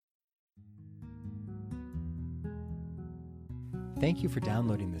Thank you for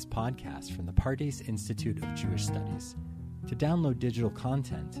downloading this podcast from the Pardes Institute of Jewish Studies. To download digital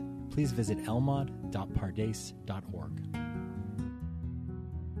content, please visit elmad.pardes.org.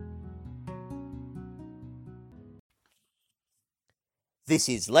 This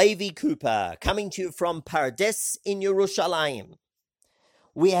is Levi Cooper coming to you from Pardes in Yerushalayim.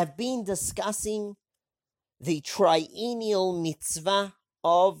 We have been discussing the triennial mitzvah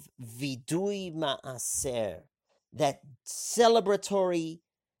of Vidui Ma'aser, that celebratory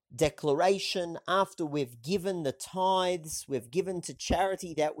declaration after we've given the tithes, we've given to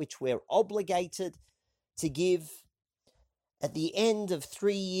charity that which we're obligated to give. At the end of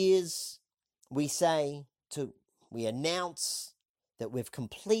 3 years, we announce that we've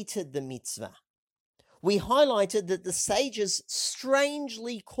completed the mitzvah. We highlighted that the sages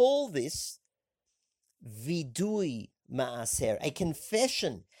strangely call this vidui ma'aser, a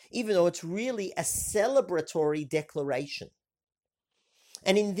confession, even though it's really a celebratory declaration.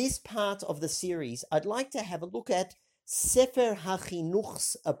 And in this part of the series, I'd like to have a look at Sefer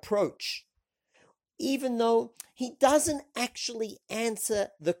HaChinuch's approach, even though he doesn't actually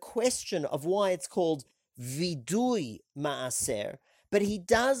answer the question of why it's called vidui ma'aser, but he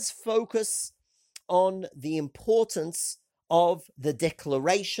does focus on the importance of the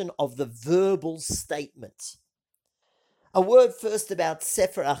declaration of the verbal statement. A word first about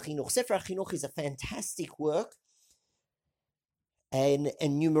Sefer HaChinuch. Sefer HaChinuch is a fantastic work, an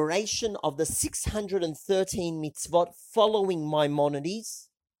enumeration of the 613 mitzvot following Maimonides.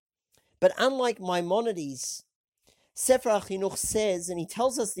 But unlike Maimonides, Sefer HaChinuch says, and he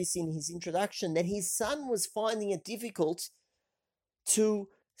tells us this in his introduction, that his son was finding it difficult to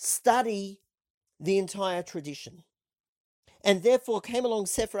study the entire tradition. And therefore came along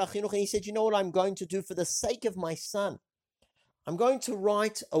Sefer HaChinuch and he said, you know what I'm going to do for the sake of my son? I'm going to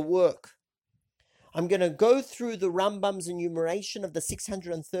write a work. I'm going to go through the Rambam's enumeration of the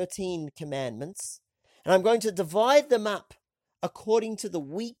 613 commandments, and I'm going to divide them up according to the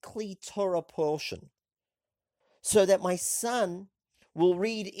weekly Torah portion, so that my son will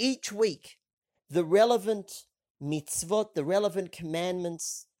read each week the relevant mitzvot, the relevant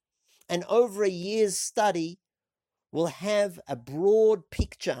commandments, and over a year's study will have a broad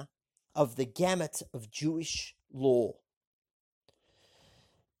picture of the gamut of Jewish law.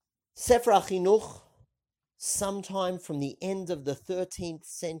 Sefer HaChinuch, sometime from the end of the 13th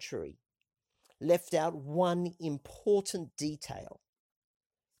century, left out one important detail: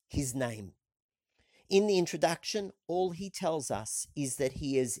 his name. In the introduction, all he tells us is that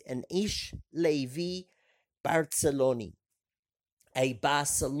he is an Ish Levi Barceloni, a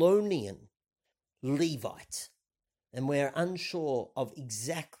Barcelonian Levite, and we're unsure of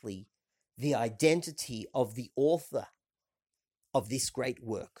exactly the identity of the author of this great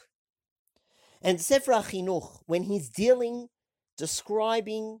work. And Sefer HaChinuch, when he's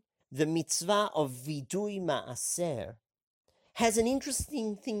describing the mitzvah of Vidui Ma'aser, has an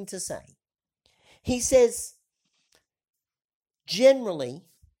interesting thing to say. He says, generally,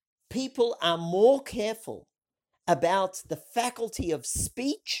 people are more careful about the faculty of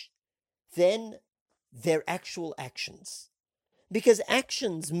speech than their actual actions. Because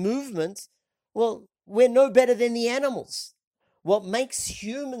actions, movements, well, we're no better than the animals. What makes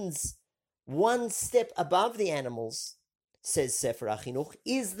humans one step above the animals, says Sefer HaChinuch,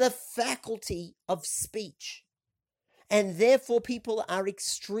 is the faculty of speech. And therefore people are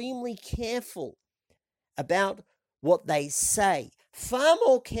extremely careful about what they say, far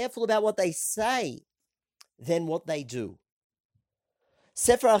more careful about what they say than what they do.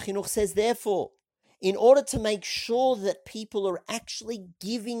 Sefer HaChinuch says, therefore, in order to make sure that people are actually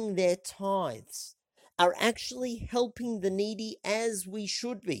giving their tithes, are actually helping the needy as we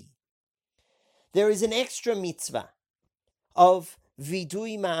should be, there is an extra mitzvah of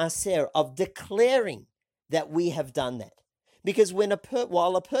vidui ma'aser, of declaring that we have done that. Because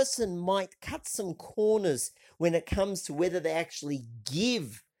while a person might cut some corners when it comes to whether they actually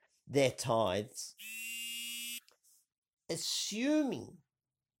give their tithes, assuming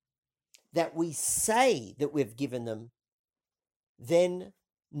that we say that we've given them, then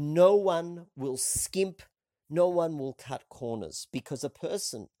no one will skimp, no one will cut corners, because a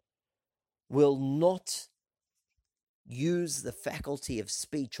person will not use the faculty of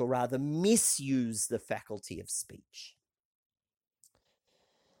speech, or rather misuse the faculty of speech.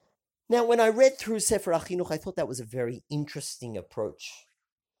 Now, when I read through Sefer HaChinuch, I thought that was a very interesting approach.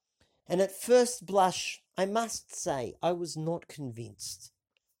 And at first blush, I must say, I was not convinced.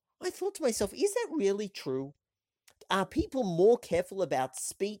 I thought to myself, is that really true? Are people more careful about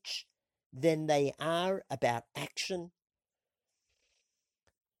speech than they are about action?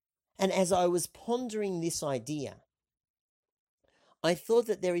 And as I was pondering this idea, I thought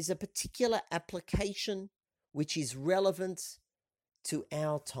that there is a particular application which is relevant to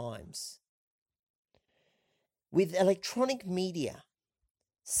our times. With electronic media,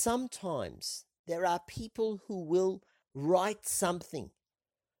 sometimes there are people who will write something,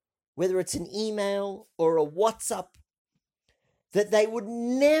 whether it's an email or a WhatsApp, that they would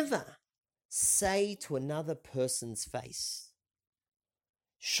never say to another person's face.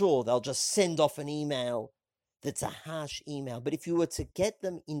 Sure, they'll just send off an email that's a harsh email, but if you were to get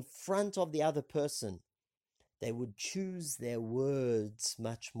them in front of the other person, they would choose their words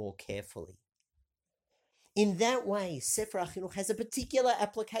much more carefully. In that way, Sefer HaChinuch has a particular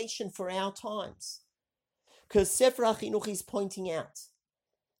application for our times, because Sefer HaChinuch is pointing out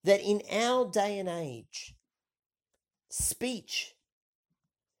that in our day and age, speech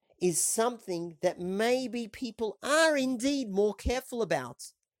is something that maybe people are indeed more careful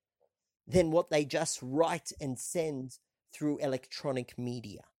about than what they just write and send through electronic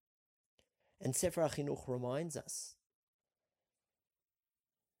media. And Sefer HaChinuch reminds us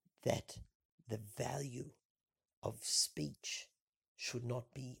that the value of speech should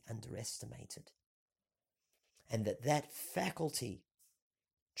not be underestimated, and that faculty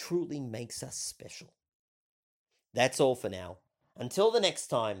truly makes us special. That's all for now. Until the next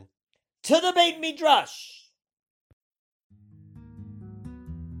time, to the Beit Midrash!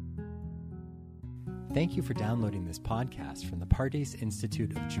 Thank you for downloading this podcast from the Pardes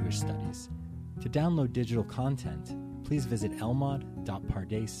Institute of Jewish Studies. To download digital content, please visit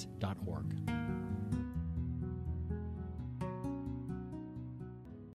elmad.pardes.org.